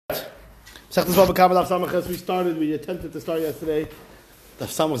Bava Kama, we attempted to start yesterday. The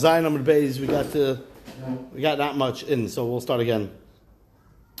Samach Zayin Amud Beis, we got not much in, so we'll start again.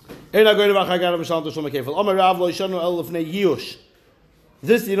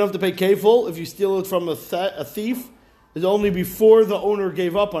 This, you don't have to pay kefil if you steal it from a thief. It's only before the owner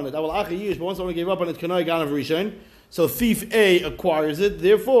gave up on it. But once the owner gave up on it, so thief A acquires it.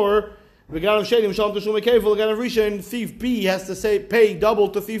 Therefore, thief B has to pay double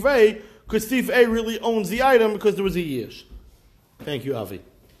to thief A, because thief A really owns the item because there was a yish. Thank you, Avi.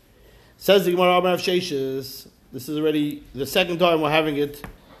 Says the Gemara of Sheshes. This is already the second time we're having it,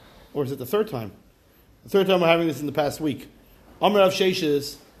 or is it the third time? The third time we're having this in the past week. Amar of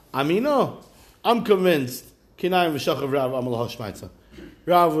Sheshes. Amino. I'm convinced. Kinayim v'shachav Rav Amal Hashmaitza.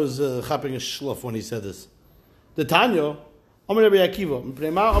 Rav was chapping a shluff when he said this. The Tanya. Amar Rabbi Akiva.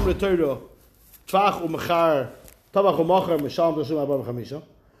 M'prema Amar Torah. Tvach u'mechar. Tabach u'machar. M'shalom toshum abam chamisha.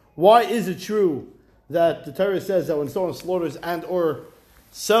 Why is it true that the Torah says that when someone slaughters and or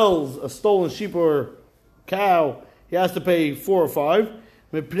sells a stolen sheep or cow, he has to pay 4 or 5?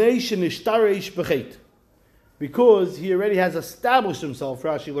 Because he already has established himself,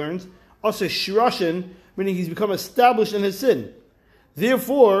 Rashi learns, also shirashin, meaning he's become established in his sin.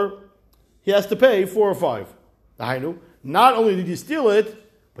 Therefore, he has to pay 4 or 5. Not only did you steal it,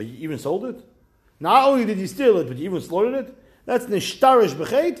 but you even sold it. Not only did you steal it, but you even slaughtered it. That's nishtarish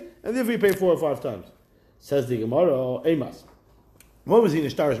b'chet, and therefore you pay 4 or 5 times. Says the Gemara, Emas. What was he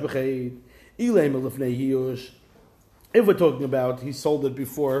nishtarish b'chet? Ilay melifnei hiyush. If we're talking about he sold it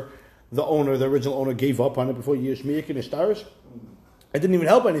before the owner, the original owner, gave up on it before Yish Miyik and nishtarish, it didn't even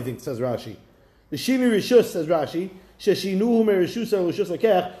help anything, says Rashi. The Shini Rishus, says Rashi, Sheshinuhu merishusa rishus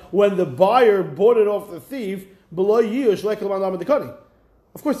lekech, when the buyer bought it off the thief, below Yish, like l'man dekani.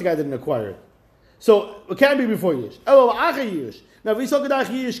 Of course the guy didn't acquire it. So it can't be before Yish. Now if we saw Kedach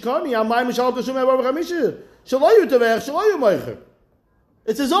Yish Kani, Amay Mishal Tashum Ebar Chamisha, Shaloyu Tavech, Shaloyu Meicher.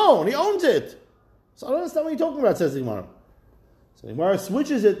 It's his own. He owns it. So I don't understand what you're talking about, says the Gemara. So the Gemara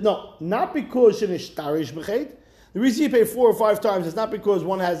switches it. No, not because Shenishtarish B'chet. The reason you pay 4 or 5 times is not because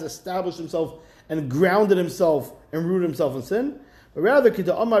one has established himself and grounded himself and rooted himself in sin, but rather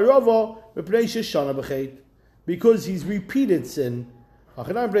Kita Amay Rava B'pnei Sheshana B'chet, because he's repeated sin.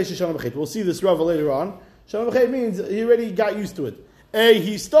 We'll see this Rava later on. Shana B'chet means he already got used to it. A,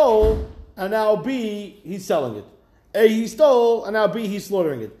 he stole, and now B, he's selling it. A, he stole, and now B, he's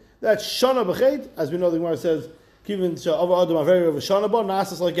slaughtering it. That's Shana B'chet. As we know, the Gemara says, Kivin Sha'ava Adam Averi of a Shana Ba,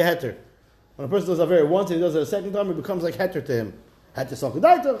 Nasas like a heter. When a person does Averi once and he does it a second time, it becomes like heter to him. Heter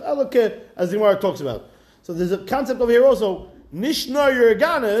Salkadaitach, Elokeh, as the Gemara talks about. So there's a concept over here also, Nishna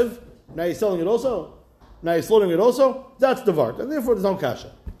Yerganev, now he's selling it also. Now he's slaughtering it also. That's the vart, and therefore there's no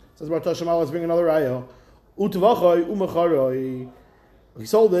kasha. Says Bar Tashamal, let's bring another ayah. Utavachoi umacharoi. He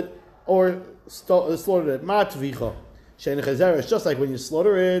sold it or slaughtered it. Matvicha. Shein chazeres. Just like when you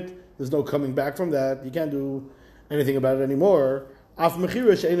slaughter it, there's no coming back from that. You can't do anything about it anymore. Af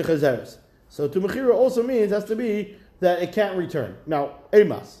mechira shein chazeres. So to mechira also means has to be that it can't return. Now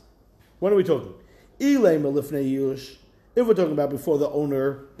emas. When are we talking? Ilay melifnei yush. If we're talking about before the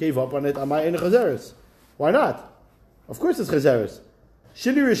owner gave up on it, amay ein chazeres. Why not? Of course it's chazeres.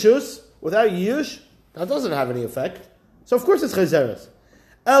 Shini rishus without yish, that doesn't have any effect. So of course it's chazeres.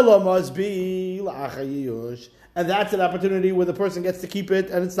 Ella must be la'acha yish, and that's an opportunity where the person gets to keep it,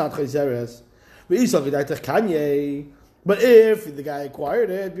 and it's not chazeres. But if the guy acquired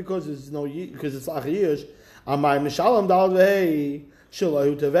it because it's la'acha yish, amay mishalam dal v'hei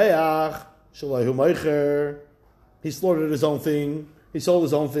shalahu teveach shalahu meicher. He slaughtered his own thing. He sold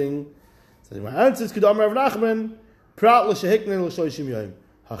his own thing. So the answers Kedam Rav Nachman, Prat l'shehiknen l'shoshim yoyim.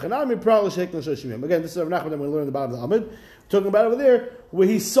 Hachanami Prat l'shehiknen l'shoshim yoyim. Again, this is Rav Nachman that we're going to learn at the bottom of the Amud. We're talking about over there where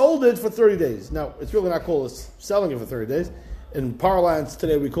he sold it for 30 days. Now, it's really not called selling it for 30 days. In parlance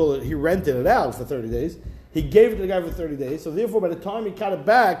today, we call it he rented it out for 30 days. He gave it to the guy for 30 days. So therefore, by the time he got it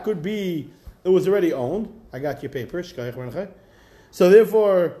back, could be it was already owned. I got your paper. So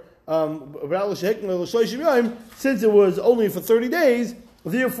therefore, since it was only for 30 days,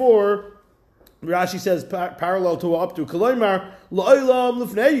 therefore, Rashi says parallel to up to Koloimar Lo'ilam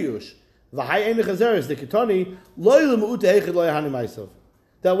Lufneyush. The high end chazeres, the Ketani, Lo'ilam Utehechid Loyahani Maisav.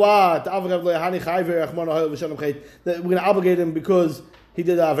 That what? That we're going to obligate him because he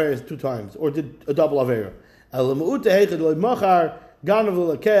did Averis 2 times, or did a double Aver. Elam Utehechid Loymachar,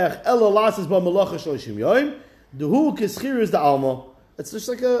 Ganav Lekech, Ella Lasses Ba Malacha Shloshim Yoim, the Hu Kischir is the Alma. It's just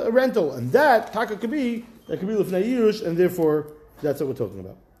like a rental. And that, Taka could be Lufneyush, and therefore, that's what we're talking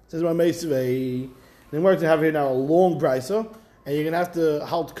about. It says, then we're going to have here now a long brisa, and you're going to have to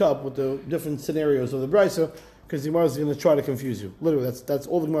halt cup with the different scenarios of the brisa, because the Gemara is going to try to confuse you. Literally, that's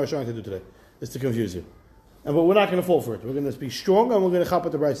all the Gemara is trying to do today, is to confuse you. But we're not going to fall for it. We're going to be strong and we're going to chop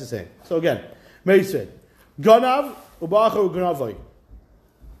what the Bryce is saying. So again, Meisei, Ganav u'ba'achar u'ganavai.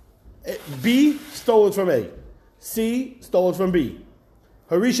 B stole it from A. C stole it from B.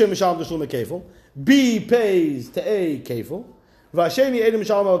 Harisha mishalem tashlum kefil. B pays to A kefil. V'asheni edem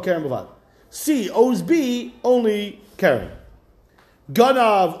mishalem al keren b'vad. C owes B only keren.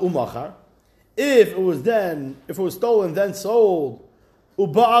 Ganav u'machar. If it was stolen, then sold,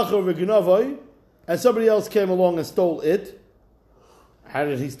 u'ba'achar v'ganavai, and somebody else came along and stole it, how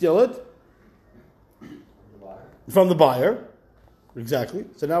did he steal it? From the buyer. Exactly.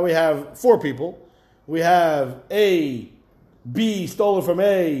 So now we have 4 people. We have A, B stole it from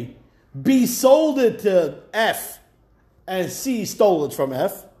A, B sold it to F, and C stole it from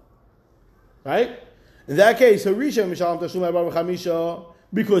F. Right? In that case, Harisha mishalem tashlum chamisha,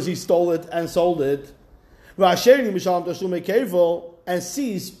 because he stole it and sold it. V'asheni mishalem tashlum kefil, and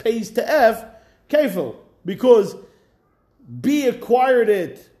C pays to F kefil, because B acquired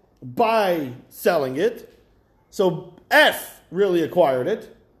it by selling it. So F really acquired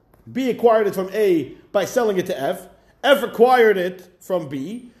it. B acquired it from A by selling it to F. F acquired it from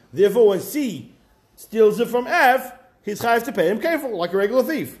B. Therefore, when C steals it from F, he's chayav to pay him kefil, like a regular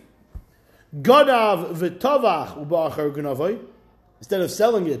thief. Ganav v'tavach u'ba'achar ganavai. Instead of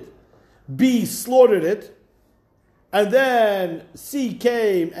selling it, B slaughtered it, and then C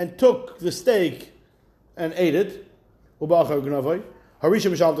came and took the steak and ate it. U'ba'achar ganavai. Harisha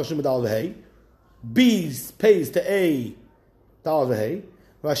mishalem tashlum dal v'hei. B pays to A dal v'hei.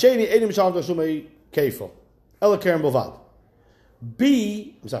 V'asheni edim mishalem tashlum kefil. Ela keren b'vad.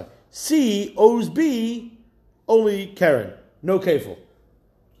 C owes B only keren, no kefil.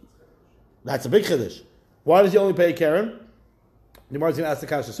 That's a big chiddush. Why does he only pay keren? The Gemara is going to ask the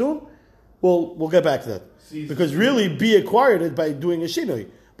kasha soon. We'll get back to that. Because really, B acquired it by doing a shinui.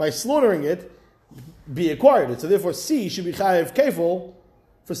 By slaughtering it, B acquired it. So therefore, C should be chayav kefil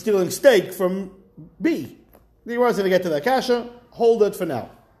for stealing steak from B. The Gemara is going to get to that kasha. Hold it for now.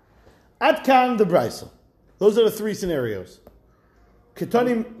 Atkan the Brisa. Those are the 3 scenarios.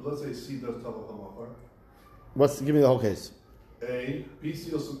 Ketani. Let's say C does Bava Kama. Give me the whole case. B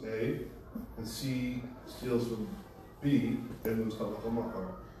steals from A, and C steals from B, and moves Bava Kama.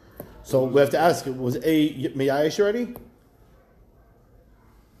 So we have to ask, was A Miyayish already?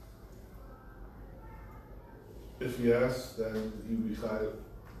 If yes, then he would be chayav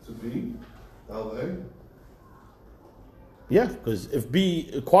to B, Al A. Yeah, because if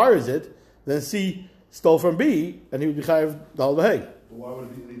B acquires it, then C stole from B, and he would be chayav dal v'hei. Why would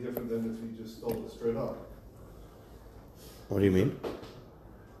it be any different than if he just stole it straight up? What do you mean?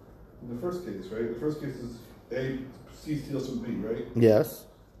 In the first case, right? The first case is C steals from B, right? Yes.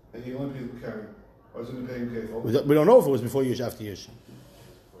 And he only pays the keren. Why isn't he paying kefil? We don't know if it was before Yish, after Yish.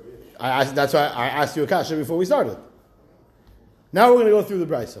 That's why I asked you a kasha before we started. Now we're going to go through the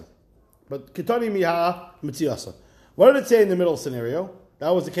brisa. But Ketani Miha Mitziyasa. What did it say in the middle scenario? That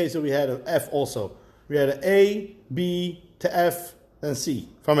was the case that we had of F also. We had an A, B to F, then C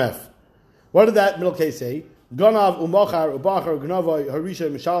from F. What did that middle case say? Ganav umachar ubachar gnavai harisha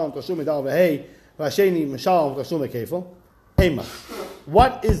mishalom tashume dal v'hei v'asheni mishalom tashume kefil. Ema.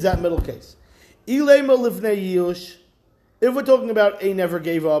 What is that middle case? Ilema livnei yush. If we're talking about A never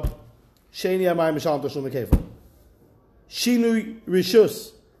gave up, sheni amay mishalom tashume kefil. Shinu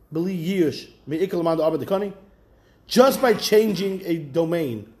rishus beli yush meikol mando abed dekani. Just by changing a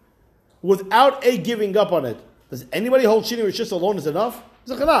domain, without A giving up on it, does anybody hold shinu rishus alone is enough?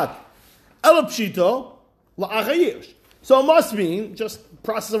 Zachanat. Elapshito. So it must mean, just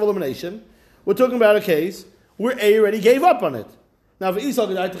process of elimination, we're talking about a case where A already gave up on it. Now, but if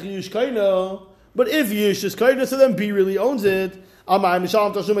Yish is kaina, so then B really owns it.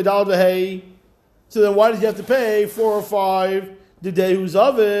 So then why does he have to pay 4 or 5 the day whose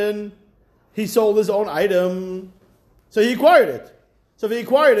oven? He sold his own item. So he acquired it. So if he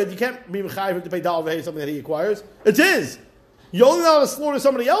acquired it, you can't be mechayiv to pay dal v'hei something that he acquires. It's his. You only allowed to slaughter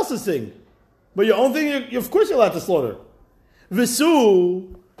somebody else's thing. But your own thing, of course you're allowed to slaughter.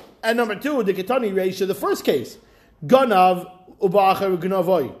 Visu, and number 2, the Ketani Reisha, the first case. Ganav, Uba'achar,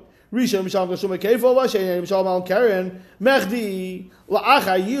 Gnavoy. Risha, Mishal, Gashum, Kefo, Vashen, Mishal, Mal, Karen, Mechdi,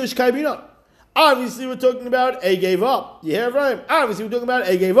 La'acha, Yush, Kaibina. Obviously, we're talking about A gave up. You hear it right? Obviously, we're talking about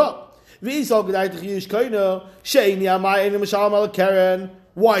A gave up. V'isal, G'dayt, Yush, Kaina, Shein, Yamai, and Mishal, Mal, Karen.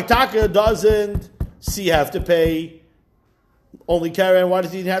 Why Taka doesn't C have to pay only Karen? Why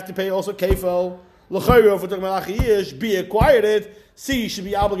does he have to pay also Kefel? L'chayro, if we're talking about Achiyish, B acquired it, C should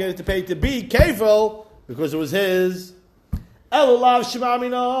be obligated to pay to B Kefel, because it was his. Elolav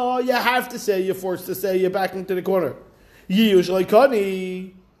shemamina. You have to say. You're forced to say. You're back into the corner. Yiyush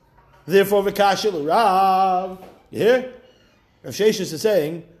loikani. Therefore, v'kashil Rav. You hear? Rav Sheshes is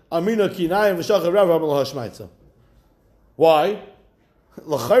saying, Amina kinayim v'shachar Rav Rabbi l'hashmaitza. Why?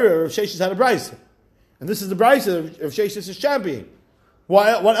 L'chayra, Rav Sheshes had a brisa. And this is the brisa of Rav Sheshes is championing.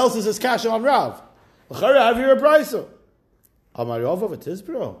 Why? What else is this kasha on Rav? L'chayra, have you a brisa? Amar Yova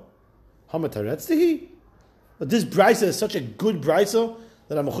v'tizbro. Hamataretztihi. But this brisa is such a good brisa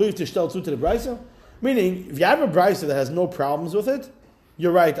that I'm mechuyev to shtel to the brisa. Meaning, if you have a brisa that has no problems with it,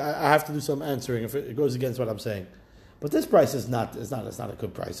 you're right. I have to do some answering if it goes against what I'm saying. But this price is not a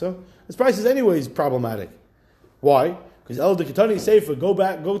good price. So this price is anyways problematic. Why? Because El de Ketani Sefer,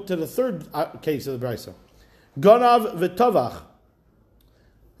 go to the third case of the brisa. Ganav v'tavach.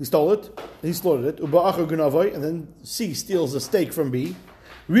 He stole it. He slaughtered it. Uba'achar gunavoy, and then C steals the steak from B.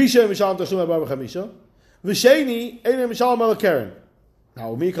 Risha mishalom tashum Bava Kama. V'sheni eine mishalom al keren.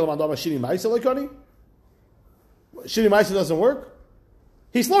 Now mi kalam adam shini ma'isa lekani. Shini ma'isa doesn't work.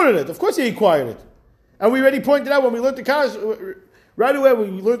 He slaughtered it. Of course he acquired it. And we already pointed out when we learned the Kash, right away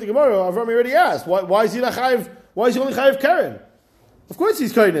when we learned the Gemara, Avram already asked, why is he not chayiv? Why is he only chayiv Karen? Of course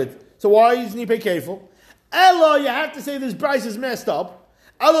he's carrying it. So why isn't he pay kefil? Ella, you have to say this price is messed up.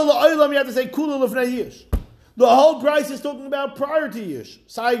 Ella la'olam, you have to say kula l'fnei yish. The whole price is talking about prior to yish.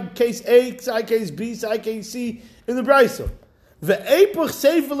 Side case A, side case B, side case C in the brisa. Ve'epach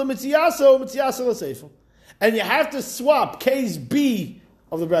seifel l'mitziyaso, mitziyaso l'seifel. And you have to swap case B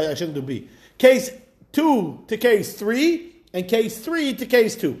of the brisa. I shouldn't do B. Case 2 to case 3, and case 3 to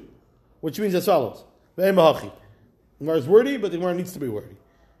case 2. Which means as follows. The Gemara is wordy, but the Gemara needs to be wordy.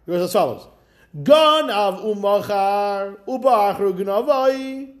 It goes as follows. Ganav umachar, ubachru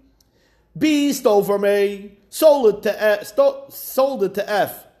gnavai. B stole from A, sold it to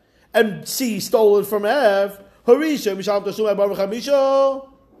F, and C stole it from F. Harisha mishal tashum Bava Kama.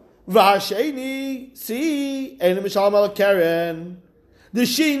 V'hasheni C ein mishal al karen. The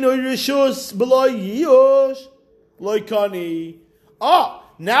shinoi rishus b'loy yiyosh loikani.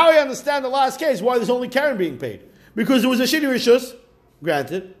 Now I understand the last case why there's only Karen being paid, because there was a shinoi rishus,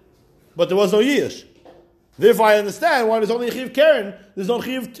 granted, but there was no yiyosh. Therefore, I understand why there's only a chiv Karen, there's no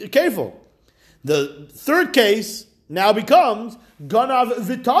chiv kefil. The third case now becomes ganav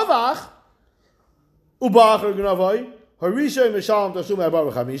v'tavach ubachar gnavai harisha mishalom tashlumei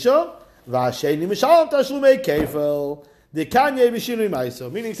Bava Kama v'hasheni mishalom tashlumei kefil. The Kanye Mishinui Maiso.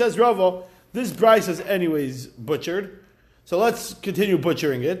 Meaning, says Rava, this price is anyways butchered. So let's continue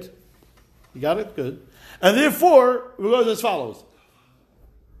butchering it. You got it? Good. And therefore, we go as follows.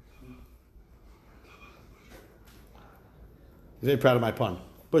 He's very proud of my pun.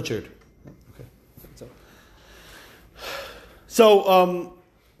 Butchered. Okay. So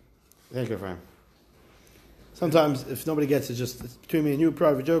thank you, Frank. Sometimes, if nobody gets it, just it's between me and you,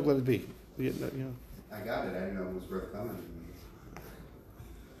 private joke, let it be. You know. I got it. I didn't know it was worth coming.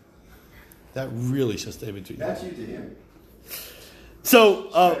 That really should stay between you. That's you to him. So,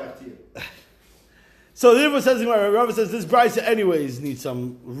 Up to you. so the Rava says, Rava says this brisa anyways needs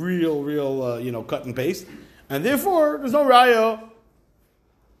some real, cut and paste, and therefore there's no raya. Is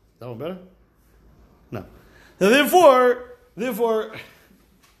that one better? No. So therefore,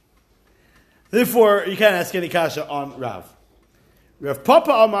 you can't ask any kasha on Rav. Rav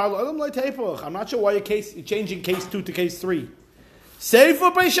Papa Amar, I'm not sure why you're changing case 2 to case 3.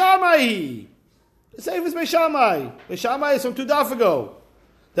 Seifa Beishamai. The Seifa is Beishamai. Beishamai is from 2 daf ago.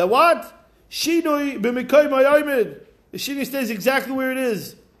 That what? Shinui b'mikay ma'ayimid. The shinui stays exactly where it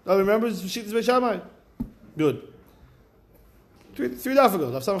is. Oh, remember Shittas Beishamai? Good. 3 daf ago.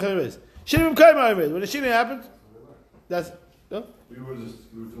 Daf Samachay Reis. Shinui b'mikay ma'ayimid. When the shinui happened, that's... No? We were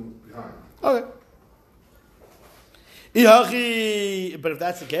behind. Okay. But if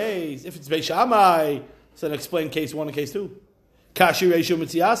that's the case, if it's Beishamai, so then explain case 1 and case 2. Kashi Reishu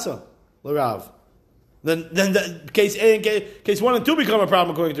Mitziyasa, Rav. Then the case A and case 1 and 2 become a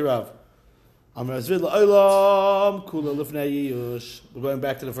problem according to Rav. We're going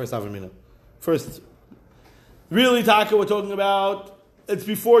back to the first Avamina. First, really, Taka, we're talking about, it's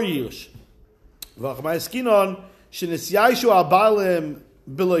before Yush. Shenisyashu abalim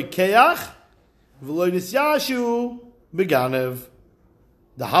beloy keach, veloy nisyashu beganev.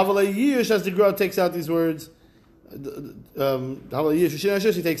 The Havalei Yish, as the Gemara takes out these words, the Havalei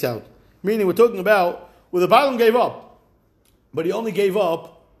Yish, he takes out. Meaning, we're talking about where the Balaam gave up, but he only gave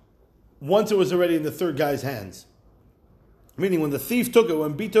up once it was already in the third guy's hands. Meaning, when the thief took it,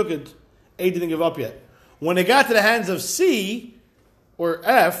 when B took it, A didn't give up yet. When it got to the hands of C or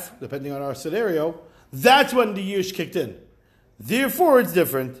F, depending on our scenario, that's when the Yish kicked in. Therefore, it's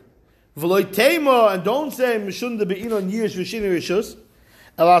different. V'loy teima, and don't say mishunda be'inon yish v'shini rishus.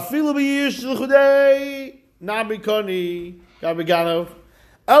 Ela afilu b'yish l'chudei nabikoni gabiganov.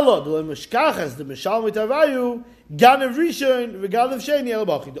 Ela d'le mishkachas the mishal mitavayu ganav rishon v'ganav sheni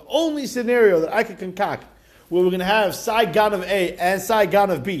elabachi. The only scenario that I could concoct where we're going to have Sai Ganav A and Sai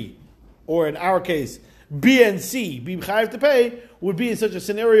Ganav B, or in our case, B and C, be chayav to pay, would be in such a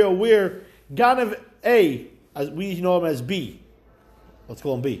scenario where Ganav A, as we know him as B, let's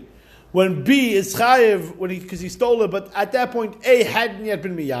call him B. When B is chayav, because he stole it, but at that point A hadn't yet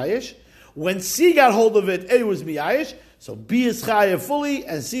been miyayish. When C got hold of it, A was miyayish. So B is chayav fully,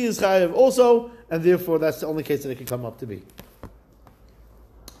 and C is chayav also, and therefore that's the only case that it can come up to be.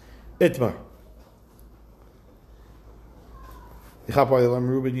 Itmar. You have probably learn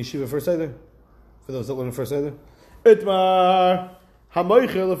Reuben Yeshiva first either? For those that learn first either? Itmar.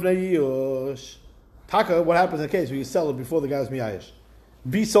 Hamoichel lefnei Yush. Taka, what happens in the case where you sell it before the guy was miyayish?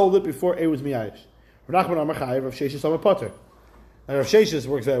 B sold it before A was miyayish. Rav Nachman Amar Chayev, Rav Sheshes Amar Potter. And Rav Sheshes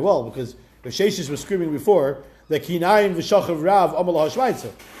works very well because Rav Sheshes was screaming before that Kinayim v'shachav Rav Amal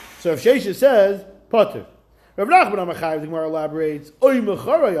HaShvaitzer. So Rav Sheshes says Potter. Rav Nachman Amar Chayev, the Gemara elaborates, Oy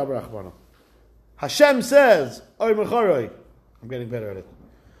Mecharoi Amar Rachmana. Hashem says Oy Mecharoi. I'm getting better at it.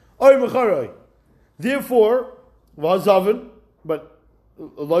 Oy Mecharoi. Therefore, V'hazavan, but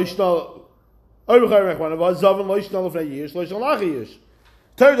Loishna. The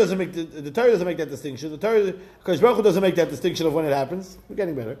Torah doesn't make that distinction. The Torah, because Baruch Hu doesn't make that distinction of when it happens. We're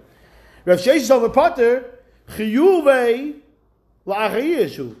getting better. Rav Sheshes over Potter chiyuvei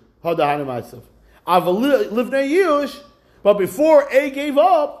la'achayishu hadahanu ma'asav. Aval livnei yush, but before A gave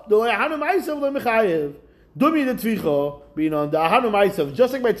up, the la'achanu ma'asav le'mechayev. Dumi the tvicha being on the ahanu ma'asav.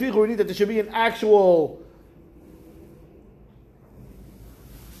 Just like by tvicha, we need that there should be an actual.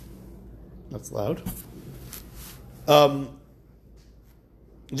 That's loud.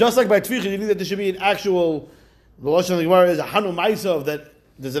 Just like by tvicha, you need that there should be an actual. The lashon of the Gemara is a hanu ma'asav, that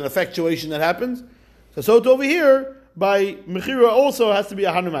there's an effectuation that happens. So over here, by mechira also has to be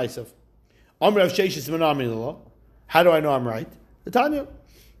a hanu ma'asav. Amr Rav Sheshes Menami Lala. How do I know I'm right? The Tanya.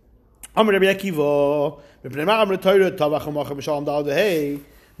 Amr Rabbi Akiva. Mipnei ma'am retorah tabach u'machar b'shalom da'odehei.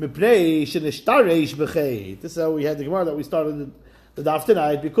 Mipnei shenishtareish b'chei. This is how we had the Gemara that we started the daf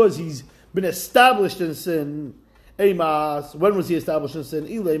tonight, because he's been established in sin. Eimas. When was he established in sin?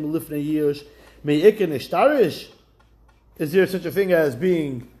 Ilay milifnei yish me'ikin ishtarish. Is there such a thing as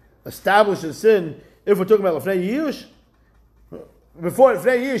being established in sin if we're talking about lifnei yish? Before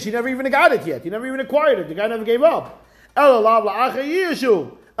lifnei yish, he never even got it yet. He never even acquired it. The guy never gave up. Elalav la'achar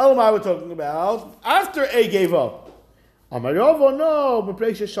yishu. Elamai we're talking about after A gave up. Amar Yovo, no.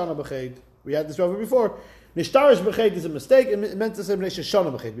 We had this over before. Nishtarish b'chet is a mistake. It meant to say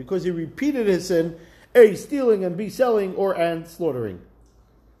shana b'chet because he repeated his sin: A, stealing, and B, selling or and slaughtering.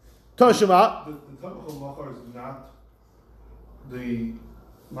 Tashema. The tabach of machar is not the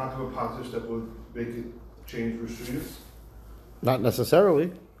makav patish that would make it change rishuyas. Not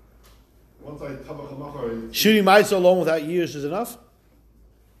necessarily. Once I tabach of machar, Shooting mice alone without years is enough.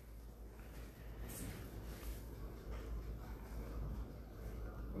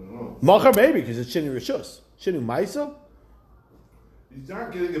 Machar maybe because it's shinu rishus. Shinu ma'isa. He's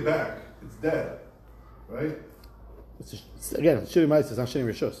not getting it back. It's dead, right? Again, it's shinu ma'isa. It's not shinu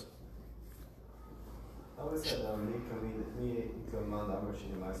rishus. How was that?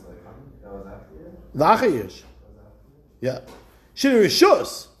 That was after you? The achayish. Yeah. Shinu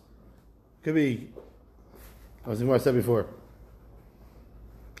rishus could be. I was what I said before.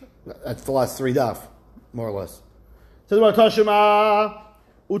 That's the last three daf, more or less. Says about Tashima.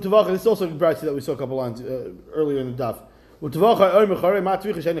 Utavacha, this is also a brayta that we saw a couple lines earlier in the daf. Utavacha oy mechare ma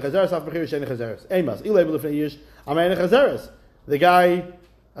tvicha sheni chazeres af mechire sheni chazeres. Eimas ilay b'lefnei yish amayne chazeres. The guy,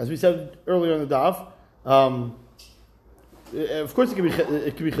 as we said earlier in the daf, of course it could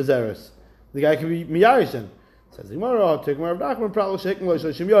be chazeres. The guy could be miyayishin. Says the Gemara, take Rav Nachman pral shekim lo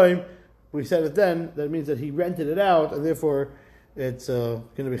shloshim yoyim. We said it then. That means that he rented it out, and therefore it's going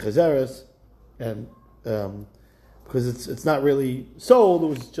to be chazeres, and. Because it's not really sold, it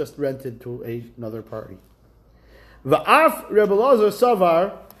was just rented to another party. Va'af Rebbe Lazar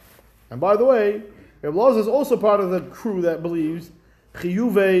Savar, and by the way, Rebbe Lazar is also part of the crew that believes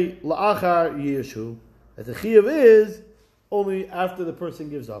chiyuve la'achar yeshu, that the chiyuv is only after the person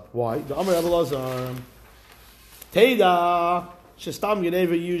gives up. Why? The Amar Rebbe Lazar Teida shestam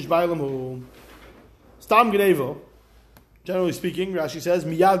geneva yush bailamu. Stam geneva, generally speaking, Rashi says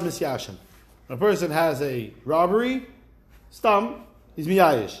miyad misyashem. A person has a robbery, stam, he's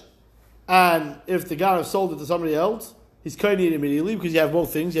miyayish. And if the guy has sold it to somebody else, he's kohen it immediately because you have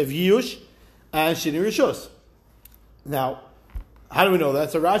both things. You have yiyush and shini rishus. Now, How do we know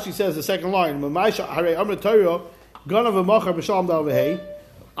that? So Rashi says the second line,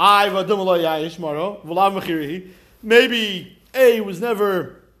 maybe A was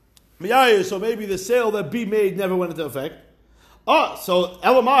never miyayish, so maybe the sale that B made never went into effect. So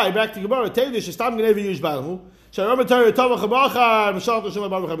Elamai, back to Gemara, Tedish is tam gnevi yush balamu. Sharama Torah Tavach Habachar Mishal Toshim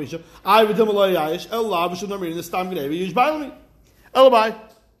Bava Kama. I would do Malay Yayish. Allah Bishul Namirin the tam gnevi yush balami. Elamai.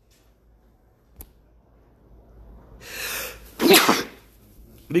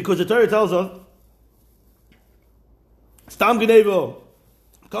 Because the Torah tells us Stam Gnevo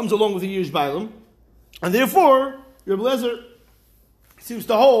comes along with the Yush Bailam, and therefore Rabbi Lezer seems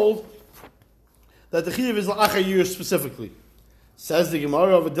to hold that the Chiyav is L'achar Yush specifically. Says the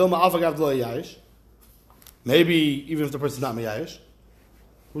Gemara of a Dilma Afagav Lo Yayish. Maybe even if the person's not Miyayish.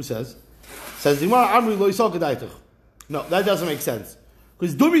 Who says? Says the Gemara Amri Lo Yisal Kedaitach. No, that doesn't make sense.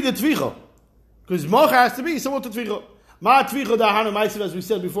 Because Dubi the Tvicha. Because Mocha has to be similar to Tvicha. Ma Tvicha Dahana Maisav, as we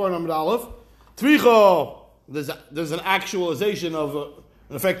said before in Amud Aleph. Tvicha, there's an actualization of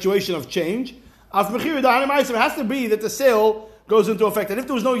an effectuation of change. Af Mechir Dahana Maisav, it has to be that the sale goes into effect. And if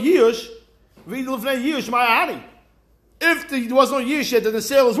there was no Yish, if there was no Yish yet, then the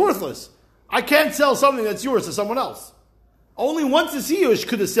sale is worthless. I can't sell something that's yours to someone else. Only once it's Yish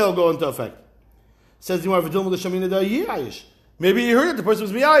could the sale go into effect. Says the Gemara, maybe you heard it, the person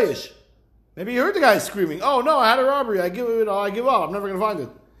was Miyayish. Maybe you heard the guy screaming, "Oh no, I had a robbery. I give up. I'm never going to find it."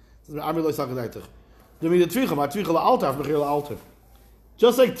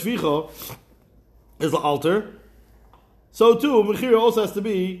 Just like Tvicha is la'alter, so too Mechira also has to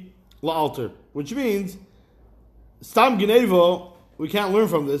be la'alter, which means Stam Gneva we can't learn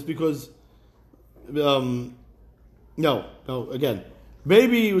from this because again,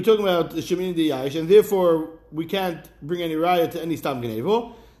 maybe we're talking about the Shemin Diyash, and therefore we can't bring any raya to any Stam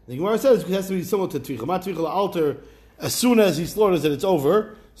Gneva. The Gemara says it has to be similar to Tvicha. Ma Tvicha la'alter, as soon as he slaughters it, it's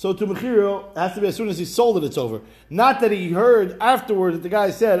over. So to Mechira, it has to be as soon as he sold it, it's over. Not that he heard afterwards that the guy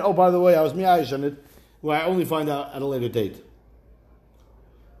said, "Oh, by the way, I was miyayish on it," where I only find out at a later date.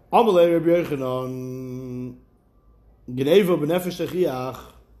 Amalei Rabbi Yochanan, Geneva b'nefesh techiach.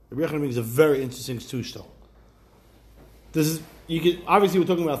 Rabbi Yochanan makes a very interesting shtiel. Obviously we're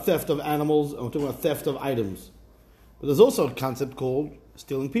talking about theft of animals and we're talking about theft of items, but there's also a concept called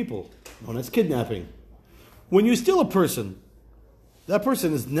stealing people, known as kidnapping. When you steal a person, that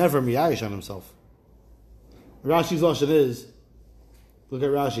person is never miyayish on himself. Rashi's lashon is, look at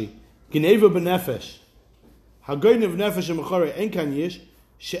Rashi, Geneva b'nefesh, hagoynev nefesh emachare ein kan yish,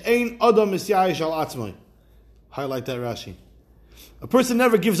 she'ein adam misyayish al atzmai. Highlight that Rashi. A person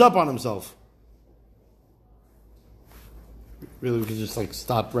never gives up on himself. Really, we can just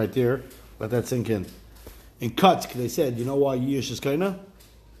stop right there, let that sink in. In Kutsk, they said, you know why yish is kaina?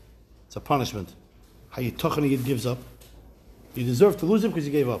 It's a punishment. How you Yid gives up. You deserve to lose him because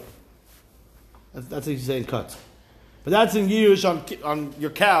you gave up. That's what you say in Kutsk. But that's in yish on your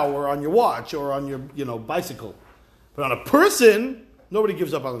cow or on your watch or on your bicycle. But on a person, nobody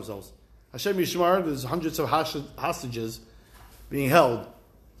gives up on themselves. Hashem Yishmar, there's hundreds of hostages being held.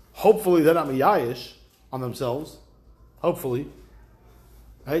 Hopefully they're not miyayish on themselves. Hopefully.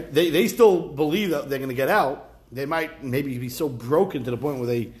 Right? They still believe that they're going to get out. They might maybe be so broken to the point where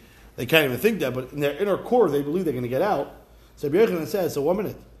they can't even think that, but in their inner core they believe they're going to get out. So Rabbi Yochanan says, so 1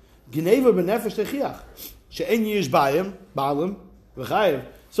 minute. Geneva b'nefesh techiach. She'en yish bayim, ba'alim, v'chayev.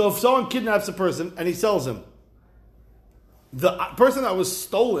 So if someone kidnaps a person and he sells him, the person that was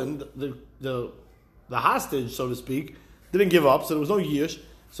stolen, the hostage, so to speak, didn't give up, so there was no yish.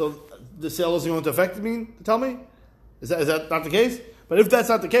 So the sale isn't going to affect me? Tell me? Is that not the case? But if that's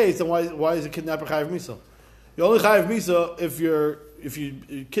not the case, then why is a kidnapper chayav misa? You only chayav misa if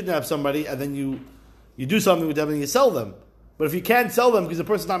you kidnap somebody and then you do something with them and you sell them. But if you can't sell them because the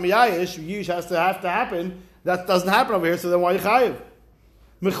person's not miyayish, yish has to happen. That doesn't happen over here, so then why are you chayav?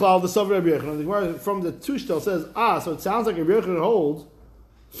 Michlal the Savar Rabbi Yochanan. From the Tushtel says, so it sounds like Rabbi Yochanan holds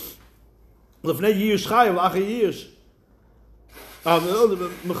Lefnei yish chayav l'achar yish.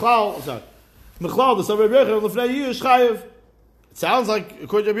 Michlal the Savar Rabbi Yochanan Lefnei yish chayav. It sounds like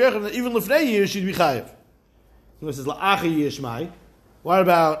according to Rabbi Yochanan even Lefnei yish should be chayav. It says l'achar yish mai. What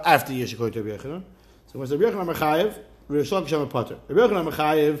about after yish according to Rabbi Yochanan? So when Rabbi Yochanan chayav, Rabbi Shalom Pater. Rabbi Yochanan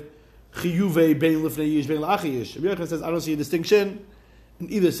chayav chiyuvei bein Lefnei yish bein l'achar yish. Rabbi Yochanan says I don't see a distinction. In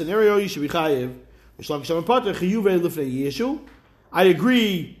either scenario, you should be chayiv. I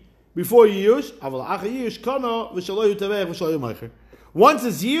agree before yish. Once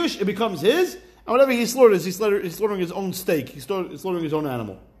it's yish, it becomes his, and whatever he slaughters, he's slaughtering his own steak. He's slaughtering his own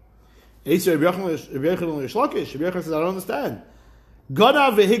animal. Rabbi Yochanan says, I don't understand.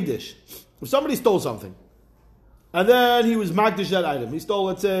 Ganav v'higdish. If somebody stole something, and then he was makdish that item. He stole,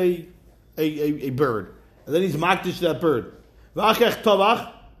 let's say, a bird, and then he's makdish that bird. V'achech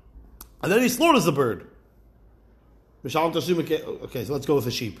tavach, and then he slaughters the bird. Okay, so let's go with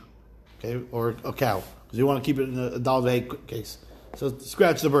a sheep, okay, or a cow, because you want to keep it in a dal v'hei case. So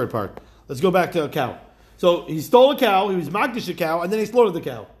scratch the bird part. Let's go back to a cow. So he stole a cow, he was makdish a cow, and then he slaughtered the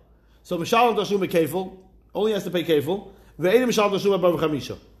cow. So Mishalom Tashum Kefil only has to pay Kefil. Ve'edim Mishalom Tashum Bava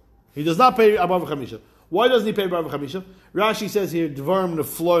Kamisha. He does not pay Bava Kamisha. Why doesn't he pay Bava Kamisha? Rashi says here, Dvarim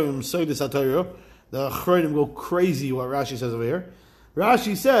Nefloim Soidis HaTorah. The Chronim go crazy what Rashi says over here.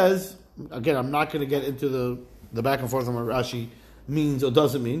 Rashi says, again, I'm not going to get into the back and forth on what Rashi means or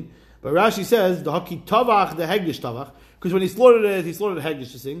doesn't mean, but Rashi says, the Haki Tavach, the Hegdish Tavach, because when he slaughtered it, he slaughtered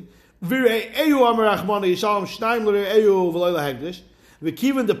Hegdish to sing. Virei Eyu Amar Achmana Yishalom Shnaim L'Rei Eyu V'Loy Hegdish.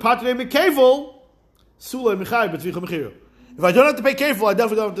 V'kiven the Patre Mekevel Sula Mechai B'Tvicha Mechira. If I don't have to pay kefil, I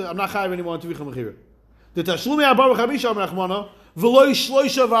definitely don't. I'm not chayiv anymore on Tvicha Mechira. The Tashlumi Abba Chamisha Amar Achmana V'Loy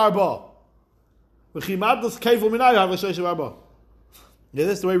Shloisha V'Arba. V'Chimad L'S Kefil Minay Hav L'Shloisha V'Arba. Yeah,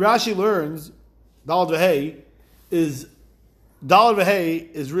 this is the way Rashi learns. Dalad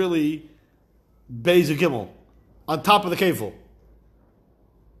V'Hei is really Beis Gimel on top of the kefil.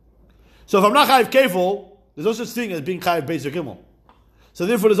 So if I'm not chayiv kefil, there's no such thing as being chayiv Beis Gimel. So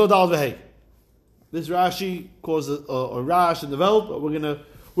therefore, there's no dalad v'hei. This Rashi caused a rash in the veld, but we're gonna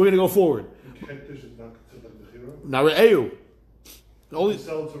go forward. Hektish is not considered like Mechira? Now Re'eu. Only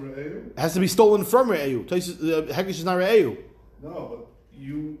sell it to Re'eu? It has to be stolen from Re'eu. Hektish is not Re'eu. No, but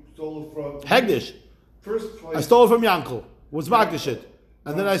you stole it from Hektish. First place. I stole it from Yankel. Was makdish it,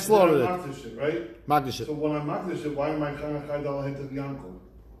 and then I slaughtered it. Makdish it, right? Makdish it. So when I makdish it, why am I kind of chaydal hit to the Yankel?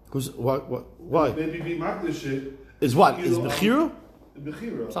 Because why? Maybe be makdish it. Is what? Is Mechira?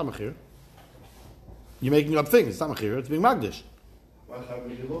 Mechira. It's not Mechira. You're making up things. It's not Mechira. It's being Magdish. Why have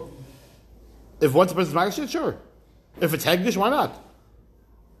we look? If once a person's Magdish, sure. If it's Hegdish, why not?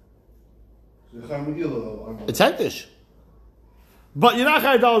 It's Hegdish. But you're not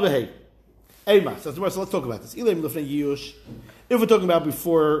Chayy Dalad V'Hei. Eimas. So let's talk about this. If we're talking about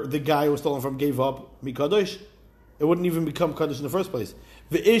before the guy who was stolen from gave up Mikadosh, it wouldn't even become Kaddish in the first place.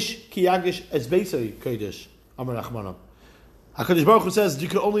 V'ish ki yagish es beisei Kaddish. Amar Nachmanah. HaKadosh Baruch Hu says you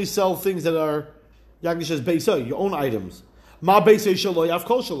can only sell things that are Yagish as Beisai, your own items. Ma Beisai Shaloi,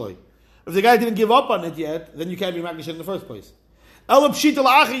 Avkol Shaloi. If the guy didn't give up on it yet, then you can't be Yagish in the first place. El Pshita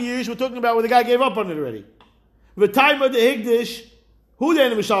La'achi Yish, we're talking about where the guy gave up on it already. The time of the Higdish, who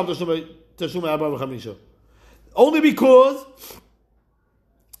then Mishal Tashuma Abba V'Chamisha? Only because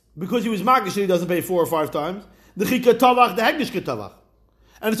he was Magish, he doesn't pay 4 or 5 times. The Chika Tavach, the Hegdish Ketavach.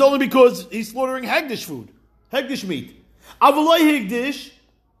 And it's only because he's slaughtering Hegdish food, Hegdish meat. Avaloi Higdish,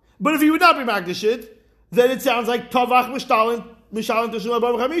 but if he would not be Magdish it, then it sounds like Tavach Mishalin Tashuma Abba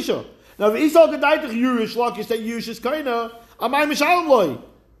V'Chamisha. Now if Esau Gedaitach Yurish Lakish that Yurish is Kaina, Amai Mishalim Loi.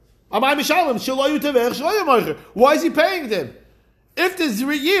 Amai Mishalim, Shaloyu Tevech, Shaloyu Moicher. Why is he paying them? If there's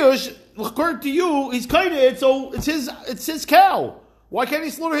Yurish, according to you, he's Kaina, so it's his cow. Why can't he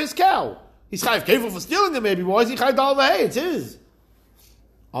slaughter his cow? He's Chayiv Kefil for stealing them maybe, but why is he Chayiv Dal V'Hei? It's his.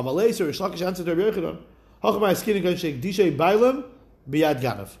 Amalei, so Rish Lakish answered to Rabbi Yochanan. Hachamai Skinning Gan Sheikh Dishay Bailam Biyad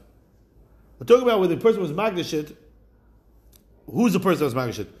Ganav. We're talking about when the person was Magdashit. Who's the person that was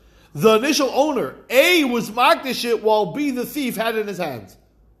Magdashit? The initial owner. A was Magdashit while B, the thief, had it in his hands.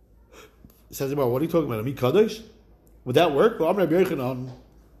 He says, well, what are you talking about? Kadosh? Would that work? Well, I'm Rabbi Yochanan.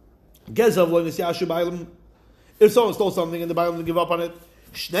 If someone stole something and the Bailam didn't give up on it,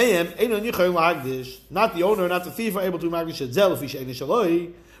 not the owner, not the thief are able to Magdashit.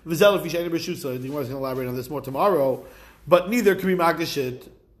 The Gemara is going to elaborate on this more tomorrow. But neither can be Magdashit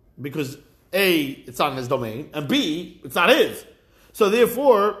because A, it's not in his domain, and B, it's not his. So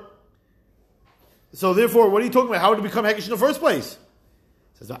therefore, what are you talking about? How did it become Hekesh in the first place?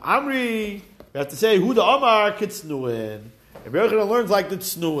 It says, Amri, we have to say, who the Amar Kitznuin. Rabbi Yochanan learns like the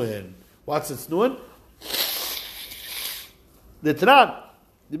Tznuin. What's the Tznuin? The Tanakh,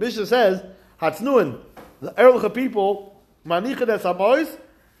 the Mishnah says, Hatznuin, the Erlich people, Manicha des Hamois,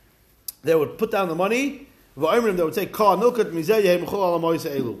 they would put down the money, they would say, Ka Nilkat Mizeh Yehem Chol Al Hamois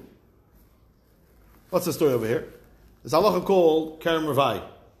Elu. What's the story over here? There's a halacha called Kerem Ravai.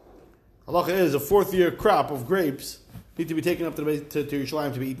 Halacha is a 4th year crop of grapes need to be taken up to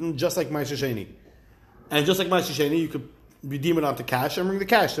Yerushalayim to be eaten, just like Ma'aser Sheni. And just like Ma'aser Sheni, you could redeem it onto cash and bring the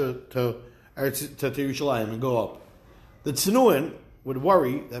cash to Yerushalayim and go up. The Tzenuin would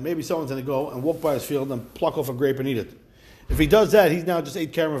worry that maybe someone's going to go and walk by his field and pluck off a grape and eat it. If he does that, he's now just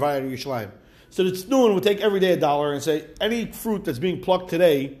ate Kerem Ravai out of Yerushalayim. So the Tzenuin would take every day $1 and say, any fruit that's being plucked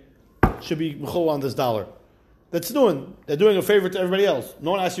today should be mechol on this $1. That's doing. They're doing a favor to everybody else.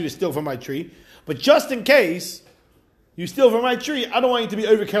 No one asked you to steal from my tree, but just in case You steal from my tree. I don't want you to be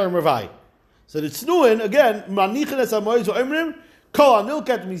over Karen Ravai. So the Tznuin, again, Manichin es HaMois V'Omrim, Kol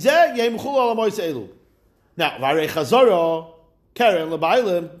HaNilkat Mizeh, Yehem Chul Al HaMois Elu. Now, Varei Chazara, Karen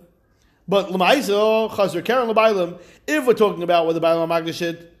L'Bailim, but L'Maisa, Chazar, Karen L'Bailim, if we're talking about what the Bailim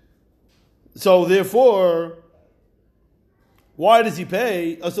HaMagdashit, so therefore, why does he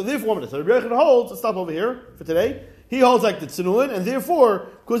pay? So therefore, so Rabbi Yochanan holds, let's stop over here for today, he holds like the Tzenuin, and therefore,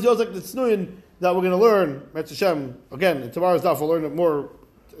 because he holds like the Tzenuin that we're going to learn, Metz Hashem, again, in tomorrow's daf, we'll learn it more,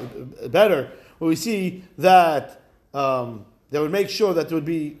 better, where we see that they would make sure that there would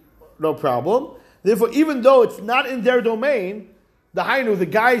be no problem. Therefore, even though it's not in their domain, the Hainu, the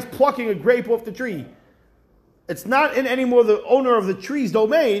guy is plucking a grape off the tree, it's not in anymore the owner of the tree's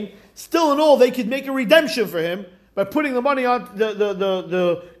domain, still in all, they could make a redemption for him by putting the money on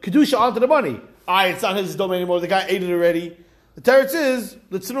the Kedusha onto the money. It's not his domain anymore, the guy ate it already. The teretz is,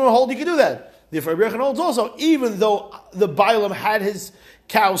 the Tznuin hold, you can do that. Therefore, Rabbi Yochanan holds also, even though the Bailam had his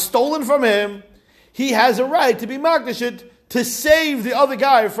cow stolen from him, he has a right to be Magdashit to save the other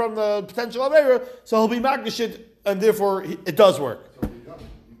guy from the potential Avera, so he'll be Magdashit, and therefore it does work. So he got it.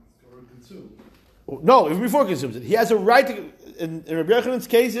 He's already consumed. No, even before he consumes it. He has a right to, in Rabbi Yochanan's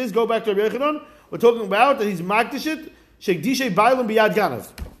case is, go back to Rabbi Yochanan, we're talking about that he's Magdashit, Shekdishe Bailam Biyad Ganav.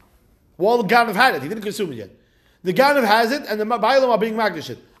 Well, the Ganav had it, he didn't consume it yet. The Ganav has it, and the Bailam are being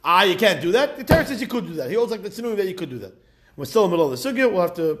Magdashit. You can't do that. The Torah says you could do that. He holds like the Tznuim that you could do that. We're still in the middle of the sugya. We'll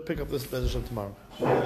have to pick up this position tomorrow.